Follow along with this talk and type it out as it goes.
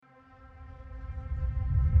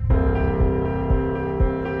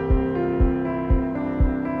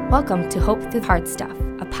Welcome to Hope Through Hard Stuff,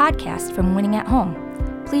 a podcast from Winning at Home.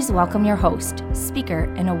 Please welcome your host,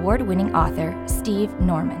 speaker, and award-winning author, Steve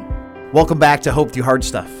Norman. Welcome back to Hope Through Hard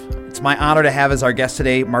Stuff. It's my honor to have as our guest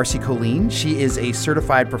today, Marcy Colleen. She is a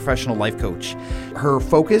certified professional life coach. Her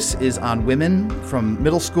focus is on women from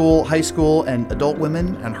middle school, high school, and adult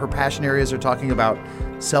women, and her passion areas are talking about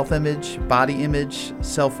self-image, body image,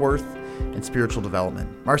 self-worth, and spiritual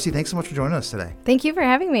development. Marcy, thanks so much for joining us today. Thank you for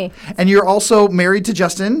having me. And you're also married to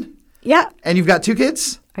Justin. Yeah. And you've got two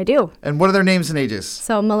kids? I do. And what are their names and ages?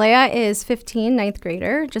 So Malaya is 15, ninth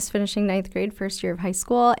grader, just finishing ninth grade, first year of high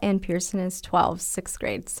school, and Pearson is 12, sixth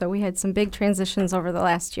grade. So we had some big transitions over the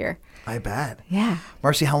last year. I bet. Yeah.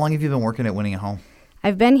 Marcy, how long have you been working at Winning at Home?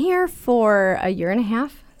 I've been here for a year and a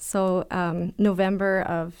half. So November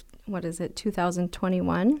of,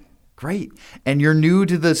 2021. Great. And you're new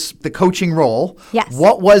to the coaching role. Yes.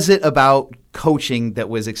 What was it about coaching that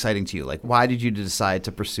was exciting to you? Like, why did you decide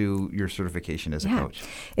to pursue your certification as a coach?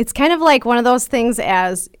 It's kind of like one of those things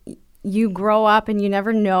as you grow up and you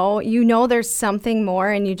never know. You know there's something more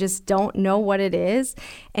and you just don't know what it is.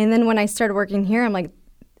 And then when I started working here, I'm like,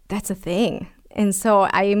 that's a thing. And so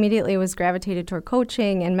I immediately was gravitated toward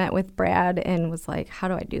coaching and met with Brad and was like, how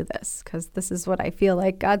do I do this? Because this is what I feel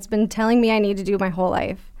like God's been telling me I need to do my whole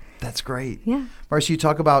life. That's great. Yeah. Marcy, you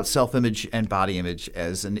talk about self-image and body image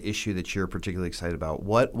as an issue that you're particularly excited about.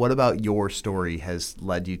 What about your story has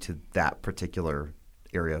led you to that particular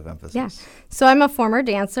area of emphasis? Yeah. So I'm a former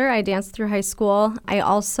dancer. I danced through high school. I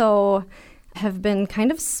also have been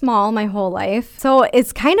kind of small my whole life. So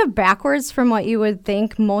it's kind of backwards from what you would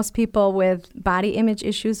think most people with body image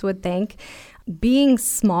issues would think. Being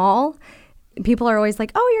small, people are always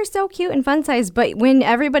like, oh, you're so cute and fun size. But when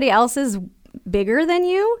everybody else is bigger than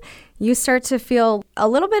you, you start to feel a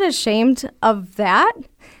little bit ashamed of that.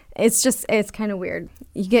 It's kind of weird.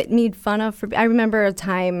 You get made fun of. I remember a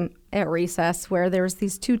time at recess where there was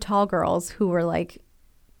these two tall girls who were like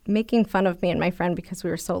making fun of me and my friend because we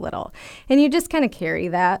were so little. And you just kind of carry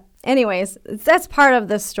that. Anyways, that's part of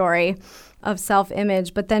the story of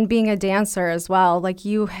self-image. But then being a dancer as well, like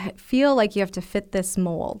you feel like you have to fit this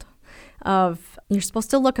mold of you're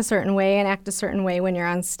supposed to look a certain way and act a certain way when you're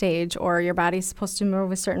on stage, or your body's supposed to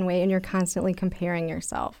move a certain way and you're constantly comparing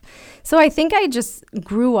yourself. So I think I just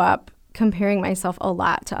grew up comparing myself a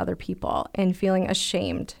lot to other people and feeling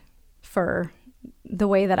ashamed for the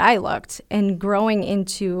way that I looked, and growing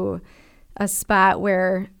into a spot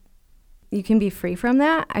where you can be free from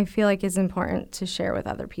that, I feel like is important to share with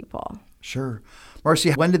other people. Sure.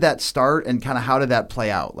 Marcy, when did that start and kind of how did that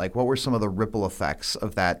play out? Like, what were some of the ripple effects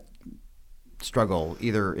of that struggle,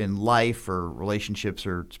 either in life or relationships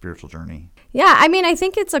or spiritual journey? Yeah, I mean, I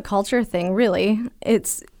think it's a culture thing, really.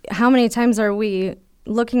 It's how many times are we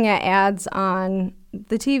looking at ads on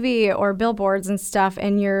the TV or billboards and stuff,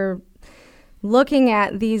 and you're looking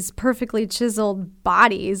at these perfectly chiseled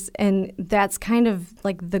bodies, and that's kind of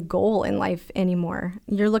like the goal in life anymore.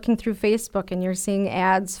 You're looking through Facebook and you're seeing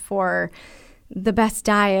ads for the best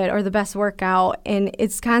diet or the best workout, and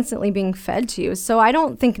it's constantly being fed to you. So I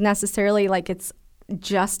don't think necessarily like it's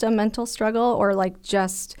just a mental struggle or like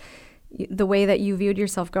just the way that you viewed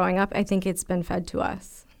yourself growing up. I think it's been fed to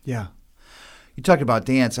us. Yeah. You talked about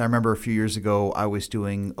dance. I remember a few years ago, I was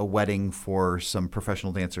doing a wedding for some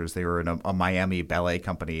professional dancers. They were in a Miami ballet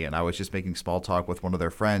company, and I was just making small talk with one of their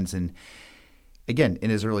friends. And again, in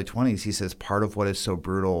his early 20s, he says part of what is so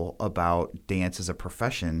brutal about dance as a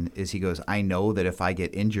profession is he goes, I know that if I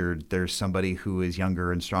get injured, there's somebody who is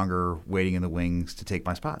younger and stronger waiting in the wings to take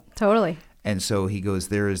my spot. Totally. And so he goes,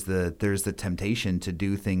 there's the temptation to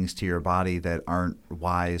do things to your body that aren't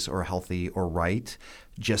wise or healthy or right,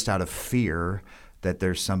 just out of fear that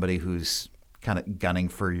there's somebody who's kind of gunning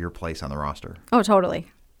for your place on the roster. Oh,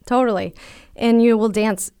 totally. Totally. And you will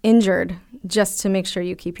dance injured just to make sure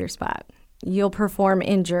you keep your spot. You'll perform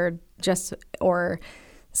injured or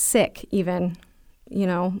sick even,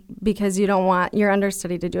 because you don't want your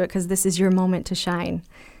understudy to do it because this is your moment to shine.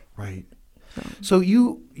 Right. So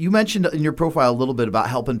you mentioned in your profile a little bit about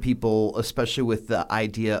helping people, especially with the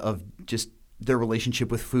idea of just their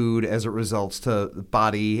relationship with food as it results to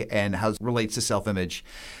body and how it relates to self-image.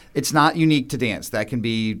 It's not unique to dance. That can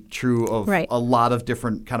be true of a lot of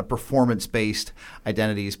different kind of performance-based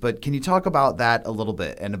identities. But can you talk about that a little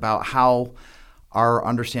bit and about how our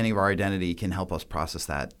understanding of our identity can help us process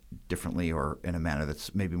that differently or in a manner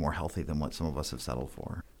that's maybe more healthy than what some of us have settled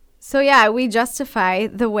for? So yeah, we justify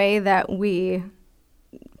the way that we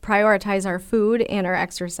prioritize our food and our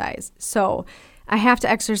exercise. So I have to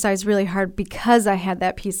exercise really hard because I had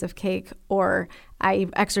that piece of cake, or I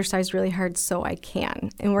exercise really hard so I can.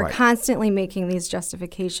 And we're constantly making these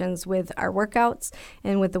justifications with our workouts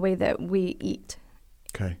and with the way that we eat.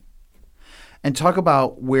 Okay. And talk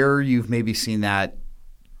about where you've maybe seen that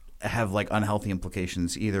have like unhealthy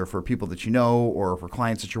implications, either for people that you know or for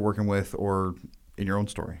clients that you're working with or in your own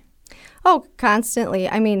story. Oh, constantly.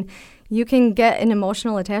 I mean, you can get an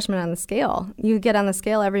emotional attachment on the scale. You get on the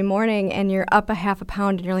scale every morning and you're up a half a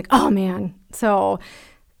pound and you're like, oh man. So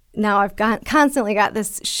now I've constantly got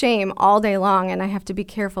this shame all day long and I have to be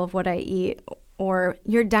careful of what I eat. Or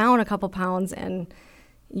you're down a couple pounds and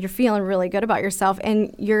you're feeling really good about yourself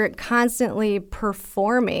and you're constantly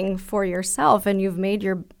performing for yourself, and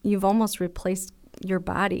you've almost replaced your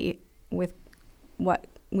body with what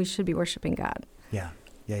we should be worshiping God. Yeah.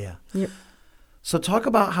 So talk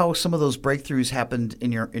about how some of those breakthroughs happened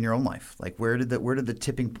in your own life. Like where did the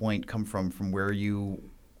tipping point come from where you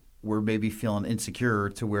were maybe feeling insecure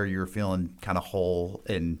to where you're feeling kind of whole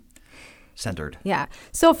and centered? Yeah.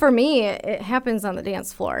 So for me, it happens on the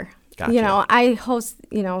dance floor. Gotcha. I host,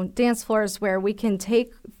 dance floors where we can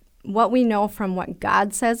take what we know from what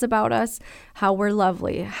God says about us, how we're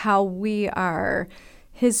lovely, how we are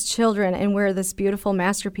His children, and we're this beautiful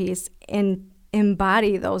masterpiece, and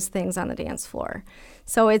embody those things on the dance floor.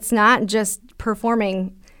 So it's not just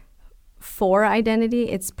performing for identity,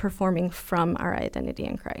 it's performing from our identity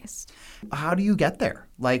in Christ. How do you get there?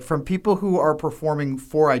 Like from people who are performing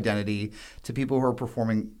for identity to people who are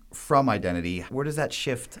performing from identity, where does that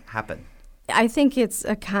shift happen? I think it's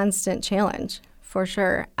a constant challenge, for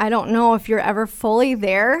sure. I don't know if you're ever fully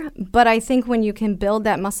there, but I think when you can build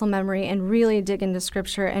that muscle memory and really dig into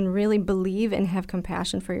Scripture and really believe and have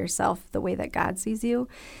compassion for yourself the way that God sees you,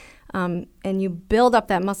 and you build up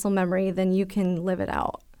that muscle memory, then you can live it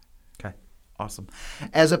out. Okay, awesome.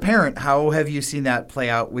 As a parent, how have you seen that play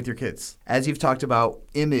out with your kids? As you've talked about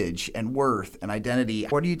image and worth and identity,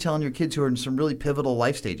 what are you telling your kids who are in some really pivotal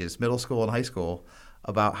life stages, middle school and high school,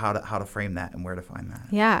 about how to frame that and where to find that?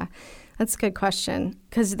 Yeah, that's a good question,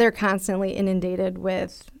 because they're constantly inundated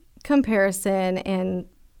with comparison and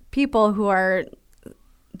people who are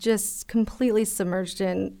just completely submerged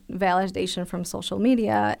in validation from social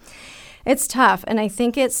media. It's tough, and I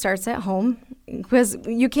think it starts at home, because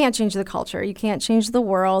you can't change the culture. You can't change the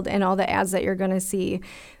world and all the ads that you're going to see,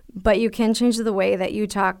 but you can change the way that you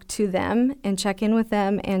talk to them and check in with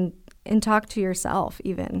them and talk to yourself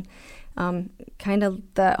even. Kind of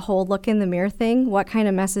the whole look in the mirror thing. What kind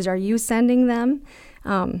of message are you sending them?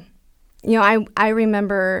 I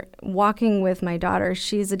remember walking with my daughter.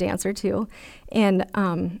 She's a dancer too,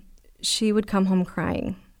 and she would come home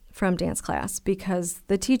crying from dance class because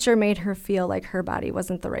the teacher made her feel like her body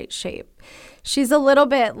wasn't the right shape. She's a little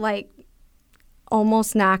bit like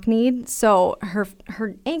almost knock-kneed, so her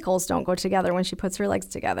ankles don't go together when she puts her legs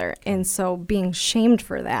together. And so being shamed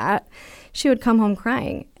for that, she would come home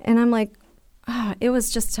crying. And I'm like, it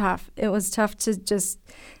was just tough. It was tough to just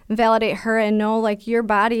validate her and know, like, your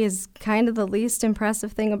body is kind of the least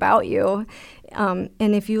impressive thing about you. And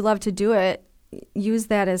if you love to do it, use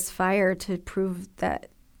that as fire to prove that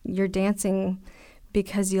you're dancing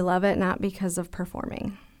because you love it, not because of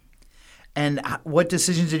performing. And what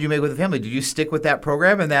decisions did you make with the family? Did you stick with that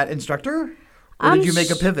program and that instructor? Or did you make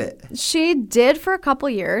a pivot? She did for a couple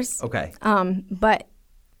years. Okay. But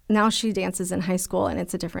now she dances in high school and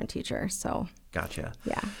it's a different teacher. So Gotcha.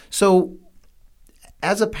 Yeah. So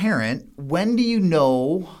as a parent, when do you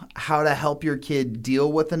know how to help your kid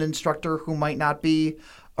deal with an instructor who might not be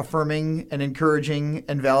affirming and encouraging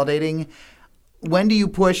and validating? When do you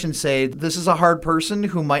push and say, this is a hard person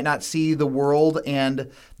who might not see the world and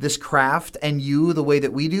this craft and you the way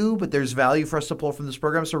that we do, but there's value for us to pull from this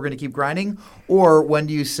program, so we're going to keep grinding? Or when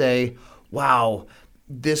do you say, wow,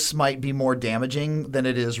 this might be more damaging than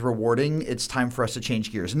it is rewarding. It's time for us to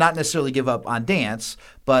change gears. Not necessarily give up on dance,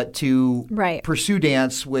 but to pursue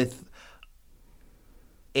dance with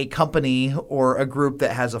a company or a group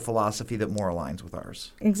that has a philosophy that more aligns with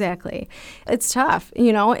ours. Exactly. It's tough.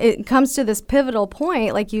 You know, it comes to this pivotal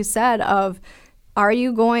point, like you said, of are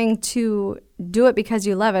you going to do it because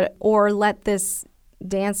you love it, or let this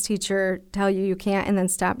dance teacher tell you can't and then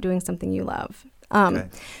stop doing something you love?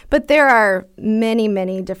 But there are many,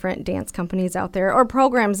 many different dance companies out there, or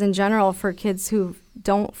programs in general for kids who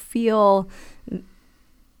don't feel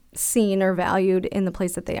seen or valued in the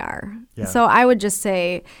place that they are. Yeah. So I would just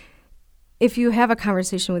say, if you have a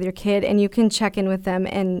conversation with your kid and you can check in with them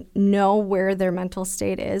and know where their mental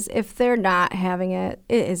state is, if they're not having it,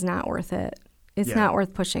 it is not worth it. It's not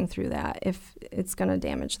worth pushing through that if it's going to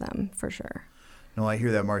damage them, for sure. No, I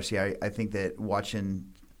hear that, Marcy. I think that watching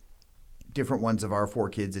different ones of our 4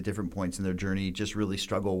 kids at different points in their journey just really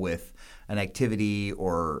struggle with an activity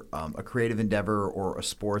or a creative endeavor or a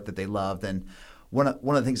sport that they love, then one of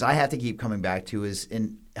the things I have to keep coming back to is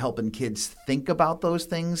in helping kids think about those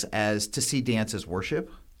things as to see dance as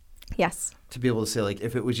worship. Yes. To be able to say, like,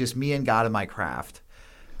 if it was just me and God in my craft,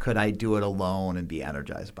 could I do it alone and be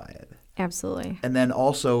energized by it? Absolutely. And then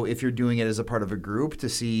also, if you're doing it as a part of a group, to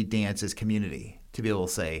see dance as community, to be able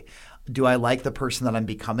to say, do I like the person that I'm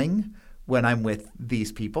becoming when I'm with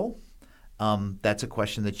these people? That's a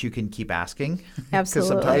question that you can keep asking.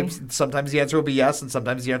 Absolutely. Because sometimes the answer will be yes, and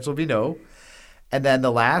sometimes the answer will be no. And then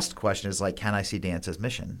the last question is, like, can I see dance as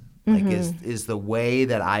mission? Like, is the way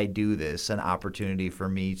that I do this an opportunity for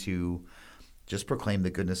me to just proclaim the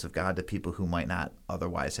goodness of God to people who might not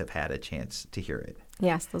otherwise have had a chance to hear it?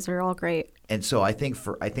 Yes, those are all great. And so I think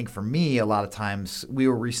for me, a lot of times, we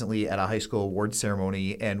were recently at a high school awards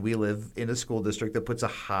ceremony, and we live in a school district that puts a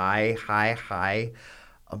high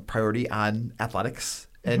priority on athletics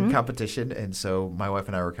and competition. And so my wife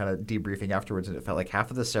and I were kind of debriefing afterwards, and it felt like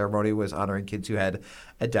half of the ceremony was honoring kids who had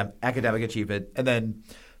academic achievement, and then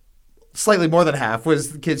slightly more than half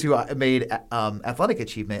was kids who made athletic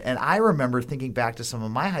achievement. And I remember thinking back to some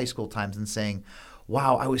of my high school times and saying,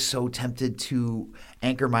 wow, I was so tempted to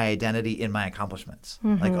anchor my identity in my accomplishments.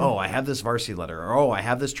 Like, oh, I have this varsity letter, or oh, I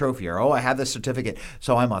have this trophy, or oh, I have this certificate,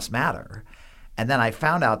 so I must matter. And then I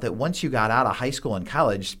found out that once you got out of high school and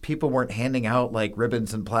college, people weren't handing out like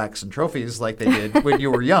ribbons and plaques and trophies like they did when you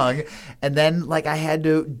were young. And then like I had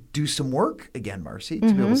to do some work again, Marcy,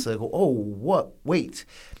 to be able to say, wait,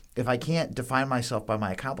 if I can't define myself by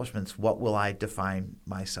my accomplishments, what will I define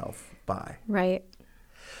myself by? Right.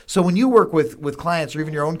 So when you work with clients or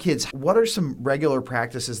even your own kids, what are some regular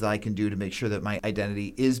practices that I can do to make sure that my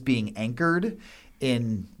identity is being anchored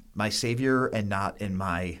in my Savior and not in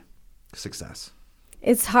my success?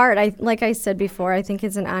 It's hard. Like I said before, I think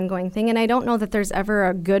it's an ongoing thing. And I don't know that there's ever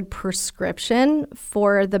a good prescription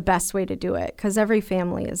for the best way to do it, because every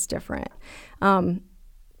family is different.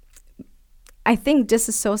 I think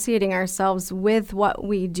disassociating ourselves with what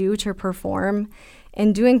we do to perform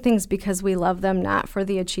and doing things because we love them, not for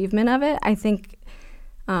the achievement of it. I think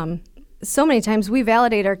so many times we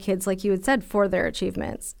validate our kids, like you had said, for their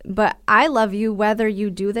achievements. But I love you whether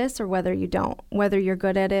you do this or whether you don't, whether you're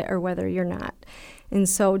good at it or whether you're not. And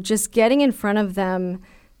so just getting in front of them,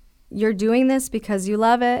 you're doing this because you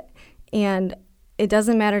love it, and it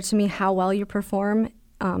doesn't matter to me how well you perform.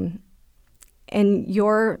 And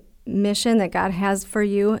your mission that God has for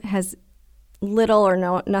you has little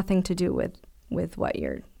or nothing to do with what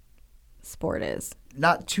your sport is.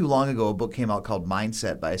 Not too long ago, a book came out called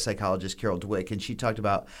Mindset by psychologist Carol Dweck, and she talked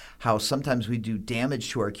about how sometimes we do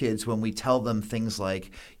damage to our kids when we tell them things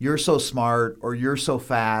like, you're so smart, or you're so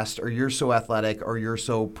fast, or you're so athletic, or you're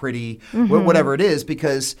so pretty, whatever it is,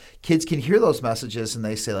 because kids can hear those messages and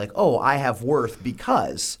they say like, oh, I have worth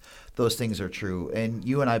because those things are true. And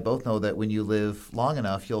you and I both know that when you live long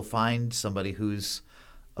enough, you'll find somebody who's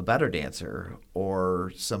a better dancer, or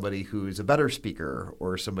somebody who's a better speaker,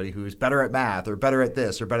 or somebody who's better at math, or better at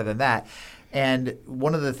this, or better than that. And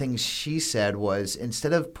one of the things she said was,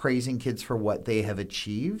 instead of praising kids for what they have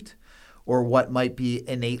achieved or what might be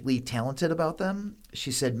innately talented about them,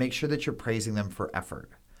 she said, make sure that you're praising them for effort.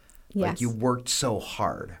 Yes. Like, you worked so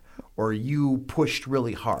hard, or you pushed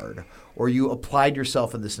really hard, or you applied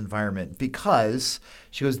yourself in this environment, because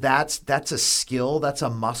she goes, that's a skill, that's a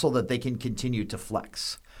muscle that they can continue to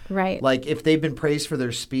flex. Right. Like, if they've been praised for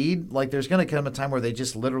their speed, like, there's going to come a time where they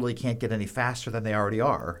just literally can't get any faster than they already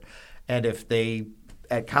are. And if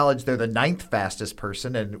at college they're the 9th fastest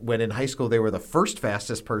person, and when in high school they were the 1st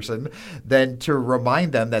fastest person, then to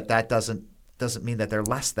remind them that doesn't mean that they're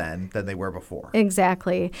less than they were before.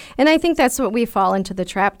 Exactly. And I think that's what we fall into the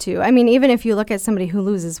trap too. I mean, even if you look at somebody who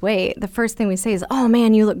loses weight, the first thing we say is, oh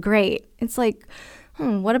man, you look great. It's like,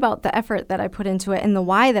 what about the effort that I put into it and the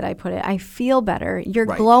why that I put it? I feel better. You're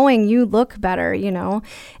right. Glowing. You look better,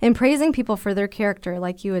 and praising people for their character,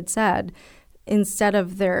 like you had said, instead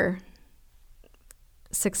of their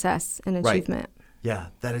success and achievement. Right. Yeah,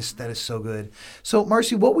 that is so good. So,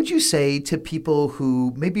 Marcy, what would you say to people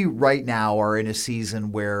who maybe right now are in a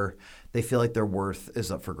season where they feel like their worth is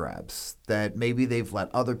up for grabs, that maybe they've let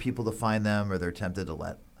other people define them, or they're tempted to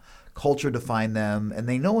let culture define them, and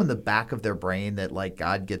they know in the back of their brain that like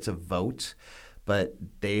God gets a vote, but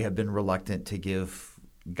they have been reluctant to give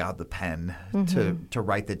God the pen to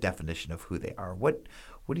write the definition of who they are? What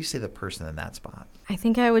do you say to the person in that spot? I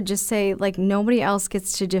think I would just say, like, nobody else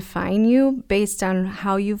gets to define you based on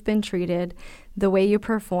how you've been treated, the way you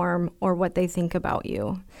perform, or what they think about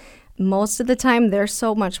you. most of the time they're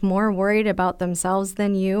so much more worried about themselves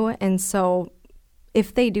than you. And so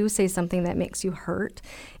if they do say something that makes you hurt,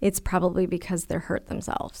 it's probably because they're hurt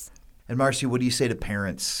themselves. And Marcy, what do you say to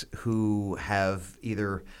parents who have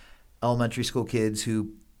either elementary school kids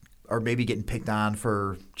who are maybe getting picked on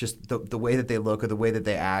for just the way that they look or the way that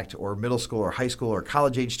they act, or middle school or high school or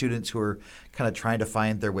college age students who are kind of trying to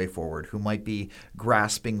find their way forward, who might be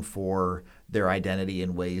grasping for their identity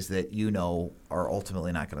in ways that are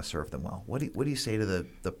ultimately not going to serve them well? What do you say to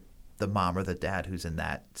the mom or the dad who's in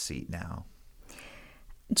that seat now?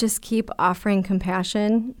 Just keep offering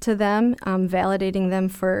compassion to them, validating them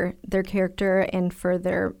for their character and for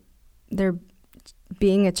their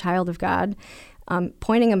being a child of God.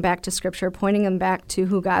 Pointing them back to Scripture, pointing them back to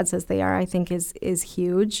who God says they are, I think is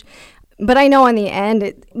huge. But I know in the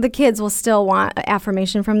end, the kids will still want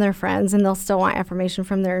affirmation from their friends, and they'll still want affirmation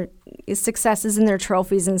from their successes and their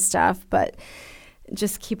trophies and stuff, but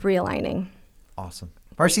just keep realigning. Awesome.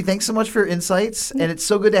 Marcy, thanks so much for your insights, and it's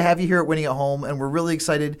so good to have you here at Winning at Home, and we're really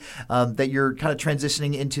excited that you're kind of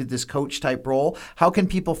transitioning into this coach-type role. How can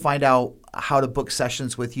people find out how to book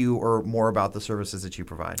sessions with you or more about the services that you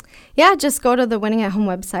provide? Yeah, just go to the Winning at Home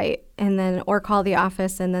website or call the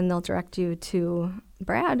office, and then they'll direct you to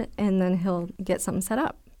Brad, and then he'll get something set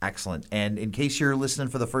up. Excellent. And in case you're listening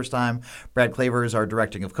for the first time, Brad Claver is our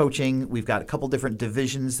Director of Coaching. We've got a couple different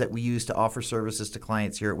divisions that we use to offer services to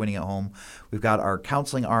clients here at Winning at Home. We've got our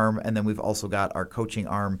counseling arm, and then we've also got our coaching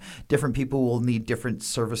arm. Different people will need different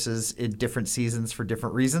services in different seasons for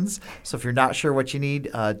different reasons. So if you're not sure what you need,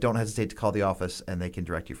 don't hesitate to call the office, and they can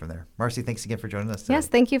direct you from there. Marcy, thanks again for joining us today. Yes,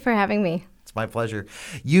 thank you for having me. It's my pleasure.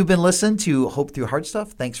 You've been listening to Hope Through Hard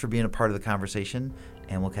Stuff. Thanks for being a part of the conversation,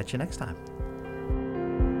 and we'll catch you next time.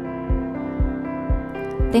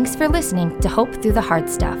 Thanks for listening to Hope Through the Hard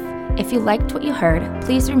Stuff. If you liked what you heard,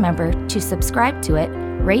 please remember to subscribe to it,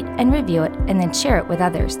 rate and review it, and then share it with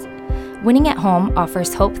others. Winning at Home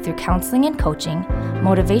offers hope through counseling and coaching,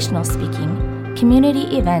 motivational speaking,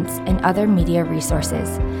 community events, and other media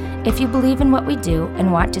resources. If you believe in what we do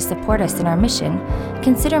and want to support us in our mission,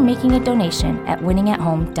 consider making a donation at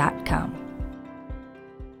winningathome.com.